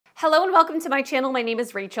Hello and welcome to my channel. My name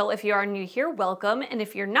is Rachel. If you are new here, welcome. And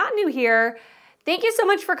if you're not new here, thank you so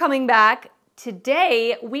much for coming back.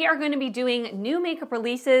 Today, we are going to be doing new makeup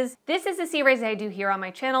releases. This is a series I do here on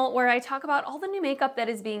my channel where I talk about all the new makeup that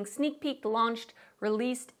is being sneak peeked, launched,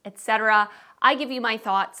 released, etc. I give you my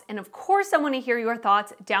thoughts, and of course I want to hear your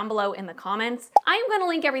thoughts down below in the comments. I am going to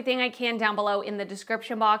link everything I can down below in the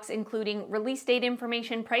description box, including release date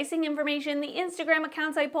information, pricing information, the Instagram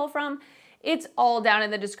accounts I pull from. It's all down in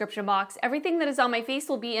the description box. Everything that is on my face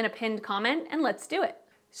will be in a pinned comment, and let's do it.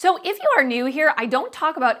 So if you are new here, I don't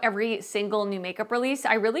talk about every single new makeup release.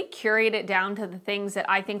 I really curate it down to the things that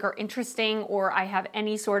I think are interesting or I have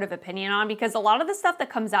any sort of opinion on, because a lot of the stuff that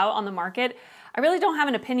comes out on the market, I really don't have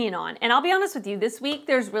an opinion on. And I'll be honest with you, this week,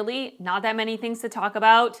 there's really not that many things to talk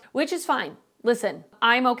about, which is fine. Listen,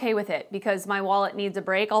 I'm okay with it because my wallet needs a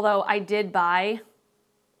break, although I did buy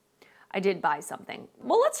something.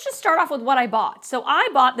 Well, let's just start off with what I bought. So I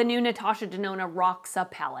bought the new Natasha Denona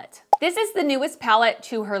Roxa palette. This is the newest palette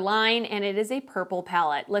to her line, and it is a purple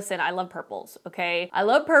palette. Listen, I love purples, okay? I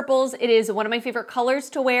love purples. It is one of my favorite colors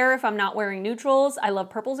to wear if I'm not wearing neutrals. I love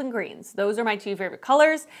purples and greens. Those are my two favorite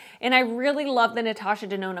colors, and I really love the Natasha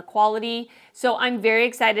Denona quality. So I'm very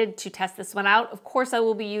excited to test this one out. Of course, I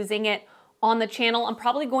will be using it on the channel. I'm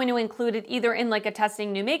probably going to include it either in like a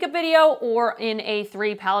testing new makeup video or in a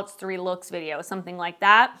 3 palettes, 3 looks video, something like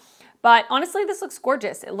that. But honestly, this looks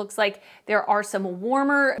gorgeous. It looks like there are some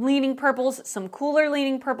warmer leaning purples, some cooler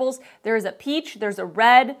leaning purples. There is a peach, there's a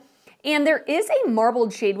red, and there is a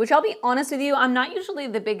marbled shade, which I'll be honest with you, I'm not usually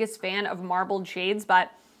the biggest fan of marbled shades, but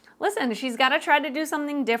listen, she's got to try to do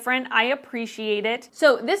something different. I appreciate it.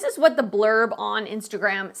 So this is what the blurb on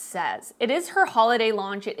Instagram says. It is her holiday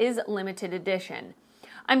launch. It is limited edition.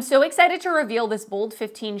 I'm so excited to reveal this bold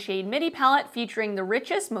 15 shade midi palette featuring the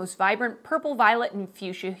richest, most vibrant purple, violet, and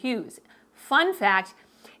fuchsia hues. Fun fact,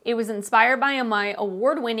 it was inspired by my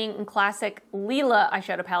award-winning and classic Lila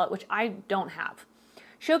eyeshadow palette, which I don't have.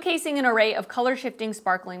 Showcasing an array of color-shifting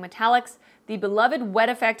sparkling metallics, the beloved Wet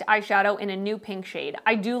Effect eyeshadow in a new pink shade.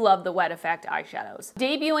 I do love the Wet Effect eyeshadows.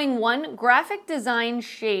 Debuting one graphic design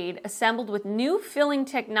shade assembled with new filling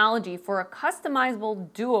technology for a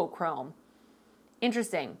customizable duochrome.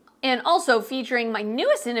 Interesting. And also featuring my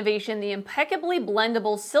newest innovation, the impeccably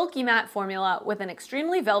blendable silky matte formula with an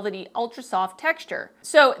extremely velvety, ultra soft texture.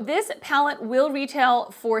 So this palette will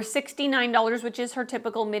retail for $69, which is her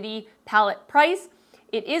typical midi palette price.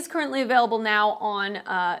 It is currently available now on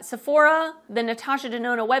Sephora, the Natasha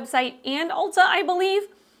Denona website, and Ulta, I believe.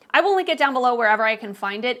 I will link it down below wherever I can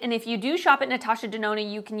find it. And if you do shop at Natasha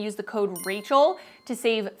Denona, you can use the code Rachel to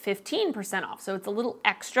save 15% off. So it's a little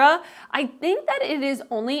extra. I think that it is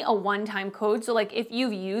only a one-time code. So like if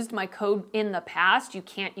you've used my code in the past, you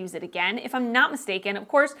can't use it again. If I'm not mistaken, of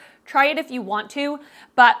course, try it if you want to,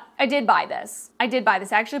 but I did buy this. I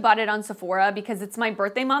actually bought it on Sephora because it's my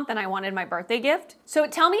birthday month and I wanted my birthday gift. So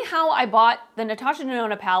tell me how I bought the Natasha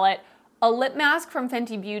Denona palette, a lip mask from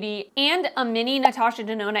Fenty Beauty, and a mini Natasha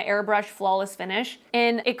Denona Airbrush Flawless Finish,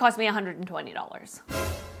 and it cost me $120.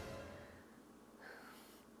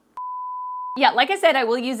 Yeah, like I said, I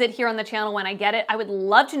will use it here on the channel when I get it. I would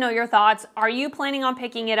love to know your thoughts. Are you planning on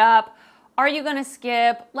picking it up? Are you gonna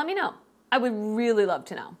skip? Let me know. I would really love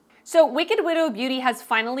to know. So Wicked Widow Beauty has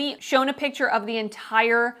finally shown a picture of the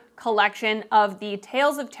entire collection of the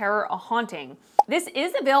Tales of Terror: A Haunting. This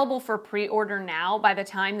is available for pre-order now by the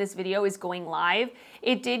time this video is going live.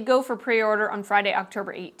 It did go for pre-order on Friday,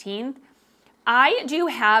 October 18th. I do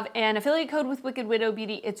have an affiliate code with Wicked Widow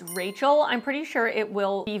Beauty. It's Rachel. I'm pretty sure it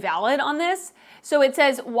will be valid on this. So it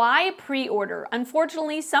says, why pre-order?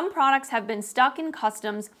 Unfortunately, some products have been stuck in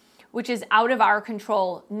customs, which is out of our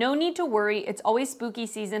control. No need to worry, it's always spooky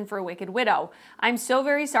season for Wicked Widow. I'm so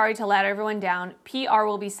very sorry to let everyone down. PR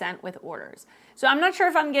will be sent with orders. So I'm not sure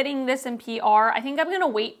if I'm getting this in PR. I think I'm gonna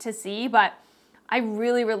wait to see, but I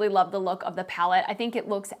really, really love the look of the palette. I think it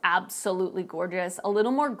looks absolutely gorgeous, a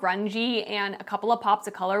little more grungy and a couple of pops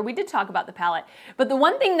of color. We did talk about the palette, but the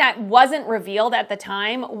one thing that wasn't revealed at the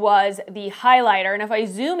time was the highlighter. And if I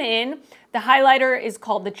zoom in, the highlighter is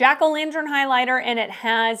called the Jack-O-Lantern highlighter, and it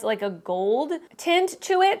has like a gold tint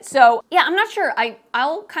to it. So yeah, I'm not sure.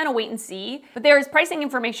 I'll kind of wait and see. But there is pricing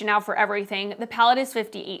information now for everything. The palette is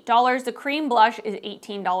 $58. The cream blush is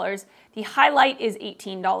 $18. The highlight is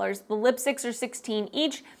 $18. The lipsticks are $16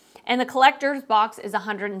 each. And the collector's box is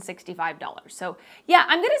 $165. So yeah,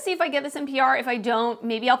 I'm gonna see if I get this in PR. If I don't,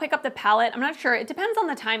 maybe I'll pick up the palette. I'm not sure. It depends on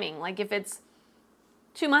the timing. Like if it's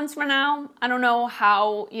 2 months from now, I don't know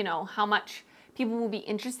how, how much people will be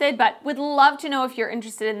interested, but would love to know if you're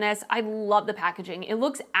interested in this. I love the packaging. It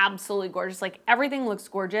looks absolutely gorgeous. Like everything looks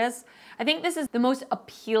gorgeous. I think this is the most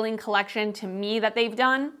appealing collection to me that they've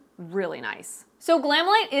done. Really nice. So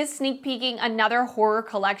Glamlite is sneak peeking another horror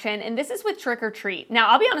collection, and this is with Trick or Treat. Now,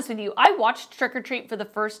 I'll be honest with you, I watched Trick or Treat for the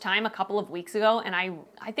first time a couple of weeks ago, and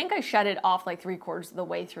I think I shut it off like 3/4 of the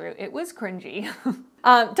way through. It was cringy.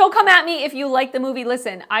 Don't come at me if you like the movie.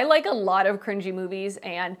 Listen, I like a lot of cringy movies,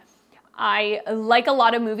 and I like a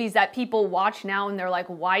lot of movies that people watch now, and they're like,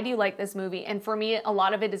 why do you like this movie? And for me, a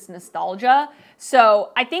lot of it is nostalgia.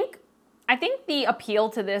 So I think the appeal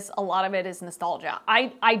to this, a lot of it is nostalgia.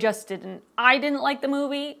 I didn't like the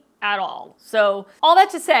movie at all. So all that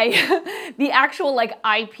to say, the actual like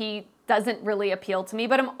IP doesn't really appeal to me,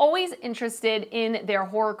 but I'm always interested in their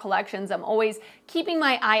horror collections. I'm always keeping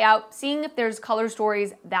my eye out, seeing if there's color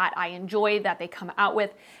stories that I enjoy that they come out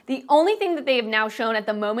with. The only thing that they have now shown at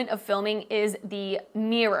the moment of filming is the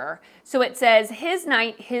mirror. So it says, his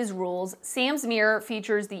night, his rules. Sam's mirror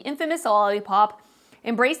features the infamous lollipop.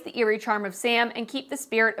 Embrace the eerie charm of Sam and keep the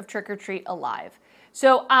spirit of Trick or Treat alive.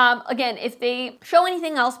 So again, if they show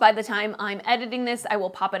anything else by the time I'm editing this, I will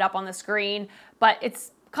pop it up on the screen, but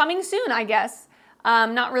it's coming soon, I guess.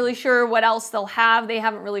 Not really sure what else they'll have. They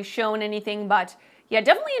haven't really shown anything, but yeah,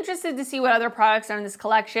 definitely interested to see what other products are in this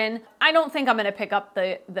collection. I don't think I'm gonna pick up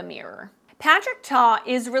the mirror. Patrick Ta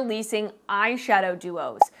is releasing eyeshadow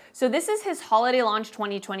duos. So this is his holiday launch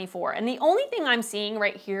 2024. And the only thing I'm seeing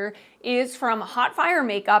right here is from Hotfire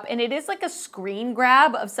Makeup, and it is like a screen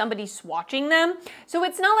grab of somebody swatching them. So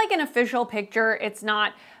it's not like an official picture. It's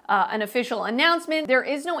not an official announcement. There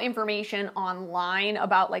is no information online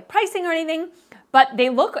about like pricing or anything, but they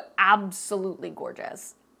look absolutely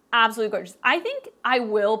gorgeous. Absolutely gorgeous. I think I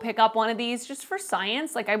will pick up one of these just for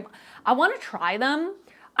science. Like I want to try them.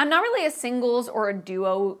 I'm not really a singles or a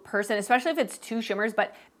duo person, especially if it's two shimmers,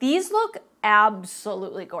 but these look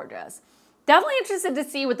absolutely gorgeous. Definitely interested to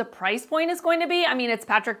see what the price point is going to be. I mean, it's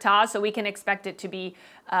Patrick Ta, so we can expect it to be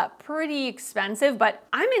pretty expensive, but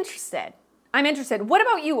I'm interested. I'm interested. What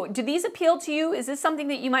about you? Do these appeal to you? Is this something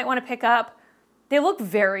that you might want to pick up? They look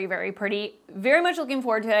very, very pretty. Very much looking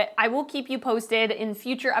forward to it. I will keep you posted in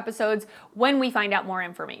future episodes when we find out more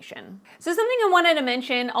information. So something I wanted to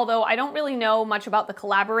mention, although I don't really know much about the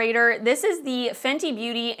collaborator, this is the Fenty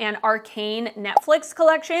Beauty and Arcane Netflix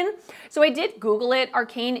collection. So I did Google it.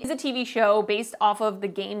 Arcane is a TV show based off of the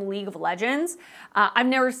game League of Legends. I've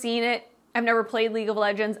never seen it. I've never played League of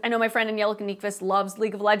Legends. I know my friend Angelica Nyquist loves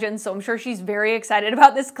League of Legends, so I'm sure she's very excited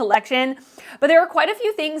about this collection. But there are quite a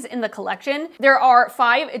few things in the collection. There are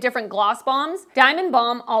 5 different gloss bombs. Diamond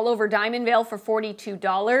Bomb All Over Diamond Veil for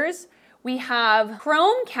 $42. We have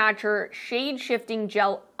Chrome Catcher Shade Shifting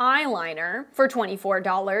Gel Eyeliner for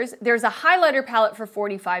 $24. There's a highlighter palette for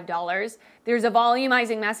 $45. There's a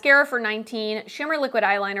volumizing mascara for $19, Shimmer Liquid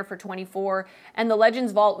Eyeliner for $24, and the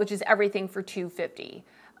Legends Vault, which is everything, for $250.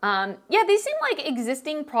 Yeah, these seem like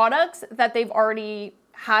existing products that they've already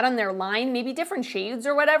had on their line, maybe different shades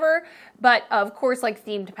or whatever, but of course like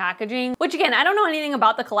themed packaging, which again, I don't know anything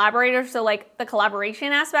about the collaborator, so like the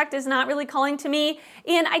collaboration aspect is not really calling to me.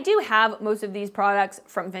 And I do have most of these products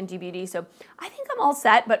from Fenty Beauty, so I think I'm all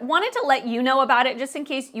set, but wanted to let you know about it just in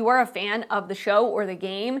case you are a fan of the show or the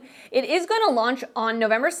game. It is going to launch on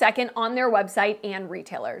November 2nd on their website and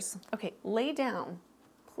retailers. Okay, lay down.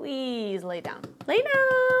 Please lay down. Lay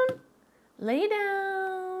down. Lay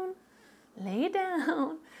down. Lay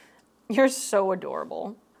down. You're so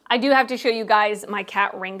adorable. I do have to show you guys my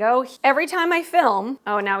cat Ringo. Every time I film,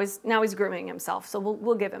 oh, now he's grooming himself, so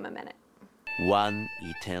we'll give him a minute. One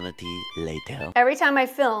eternity later. Every time I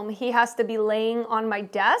film, he has to be laying on my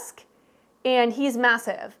desk, and he's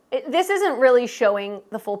massive. This isn't really showing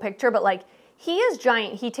the full picture, but like he is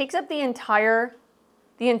giant. He takes up the entire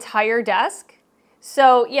desk.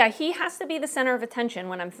 So yeah, he has to be the center of attention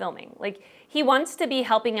when I'm filming. Like he wants to be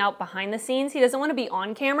helping out behind the scenes. He doesn't want to be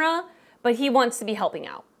on camera, but he wants to be helping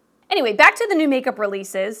out. Anyway, back to the new makeup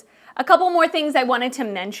releases. A couple more things I wanted to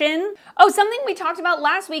mention. Oh, something we talked about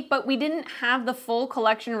last week, but we didn't have the full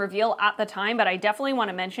collection reveal at the time, but I definitely want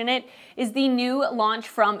to mention it, is the new launch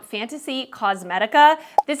from Fantasy Cosmetica.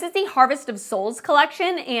 This is the Harvest of Souls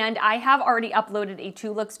collection, and I have already uploaded a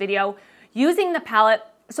 2 looks video using the palette.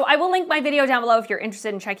 So I will link my video down below if you're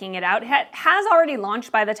interested in checking it out. It has already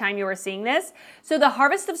launched by the time you are seeing this. So the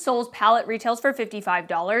Harvest of Souls palette retails for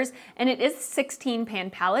 $55, and it is a 16 pan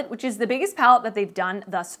palette, which is the biggest palette that they've done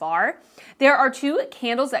thus far. There are 2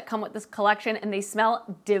 candles that come with this collection, and they smell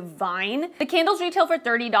divine. The candles retail for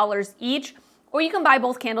 $30 each, or you can buy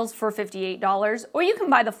both candles for $58, or you can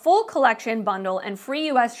buy the full collection bundle and free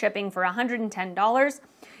US shipping for $110.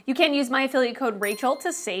 You can use my affiliate code Rachel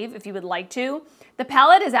to save if you would like to. The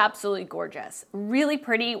palette is absolutely gorgeous, really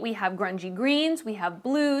pretty. We have grungy greens, we have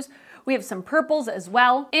blues, we have some purples as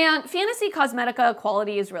well. And Fantasy Cosmetica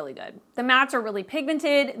quality is really good. The mattes are really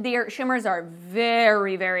pigmented. Their shimmers are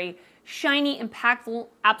very, very shiny, impactful,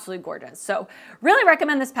 absolutely gorgeous. So really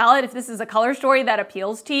recommend this palette if this is a color story that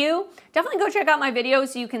appeals to you. Definitely go check out my video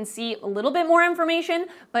so you can see a little bit more information,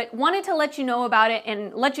 but wanted to let you know about it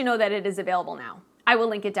and let you know that it is available now. I will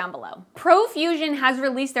link it down below. Profusion has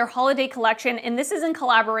released their holiday collection, and this is in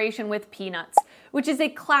collaboration with Peanuts, which is a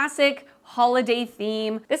classic holiday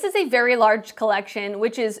theme. This is a very large collection,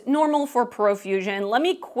 which is normal for Profusion. Let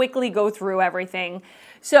me quickly go through everything.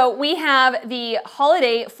 So we have the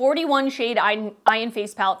Holiday 41 Shade Eye and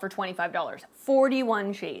Face Palette for $25.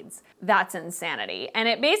 41 shades. That's insanity. And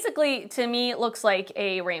it basically, to me, looks like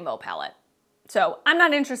a rainbow palette. So I'm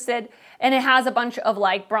not interested. And it has a bunch of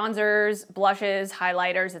like bronzers, blushes,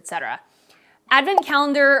 highlighters, etc. Advent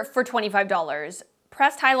calendar for $25.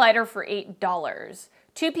 Pressed highlighter for $8.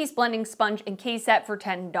 Two-piece blending sponge and case set for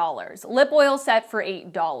 $10. Lip oil set for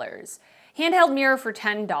 $8. Handheld mirror for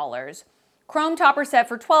 $10. Chrome topper set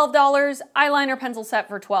for $12. Eyeliner pencil set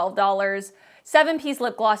for $12. 7-piece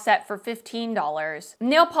lip gloss set for $15.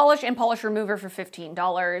 Nail polish and polish remover for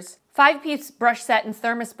 $15. 5-piece brush set and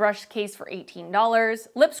thermos brush case for $18.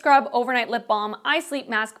 Lip scrub, overnight lip balm, eye sleep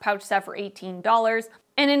mask pouch set for $18.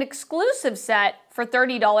 And an exclusive set for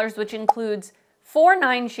 $30, which includes 4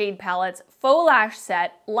 9-shade palettes, faux lash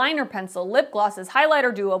set, liner pencil, lip glosses,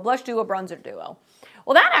 highlighter duo, blush duo, bronzer duo.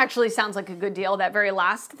 Well, that actually sounds like a good deal, that very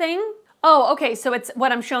last thing. Oh, okay, so it's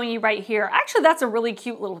what I'm showing you right here. Actually, that's a really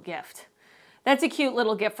cute little gift. That's a cute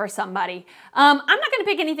little gift for somebody. I'm not gonna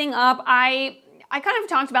pick anything up. I kind of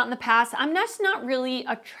talked about in the past, I'm just not really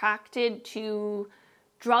attracted to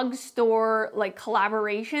drugstore like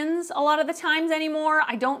collaborations a lot of the times anymore.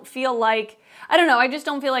 I don't feel like, I don't know, I just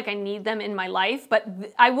don't feel like I need them in my life, but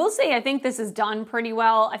I will say I think this is done pretty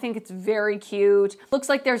well. I think it's very cute. Looks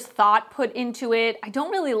like there's thought put into it. I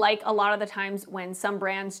don't really like a lot of the times when some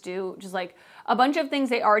brands do just like a bunch of things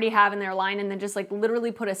they already have in their line and then just like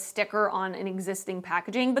literally put a sticker on an existing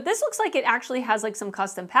packaging. But this looks like it actually has like some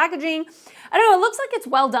custom packaging. I don't know, it looks like it's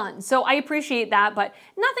well done. So I appreciate that, but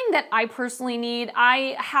nothing that I personally need.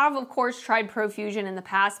 I have, of course, tried Profusion in the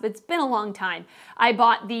past, but it's been a long time. I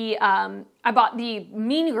bought the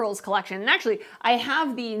Mean Girls collection, and actually I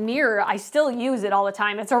have the mirror. I still use it all the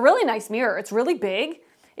time. It's a really nice mirror. It's really big.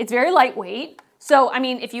 It's very lightweight. So, I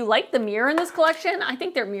mean, if you like the mirror in this collection, I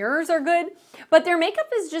think their mirrors are good, but their makeup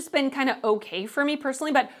has just been kind of okay for me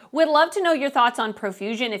personally, but would love to know your thoughts on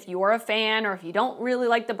Profusion if you're a fan or if you don't really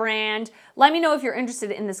like the brand. Let me know if you're interested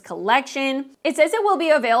in this collection. It says it will be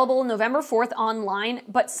available November 4th online,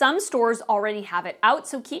 but some stores already have it out,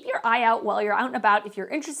 so keep your eye out while you're out and about if you're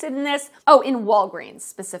interested in this. Oh, in Walgreens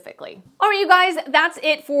specifically. All right, you guys, that's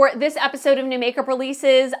it for this episode of New Makeup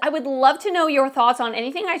Releases. I would love to know your thoughts on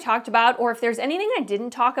anything I talked about, or if there's anything I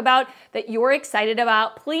didn't talk about that you're excited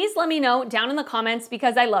about, please let me know down in the comments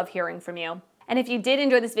because I love hearing from you. And if you did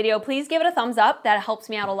enjoy this video, please give it a thumbs up. That helps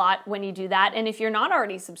me out a lot when you do that. And if you're not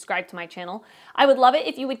already subscribed to my channel, I would love it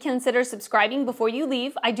if you would consider subscribing before you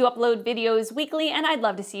leave. I do upload videos weekly and I'd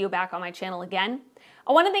love to see you back on my channel again.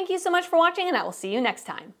 I want to thank you so much for watching and I will see you next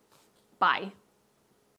time. Bye.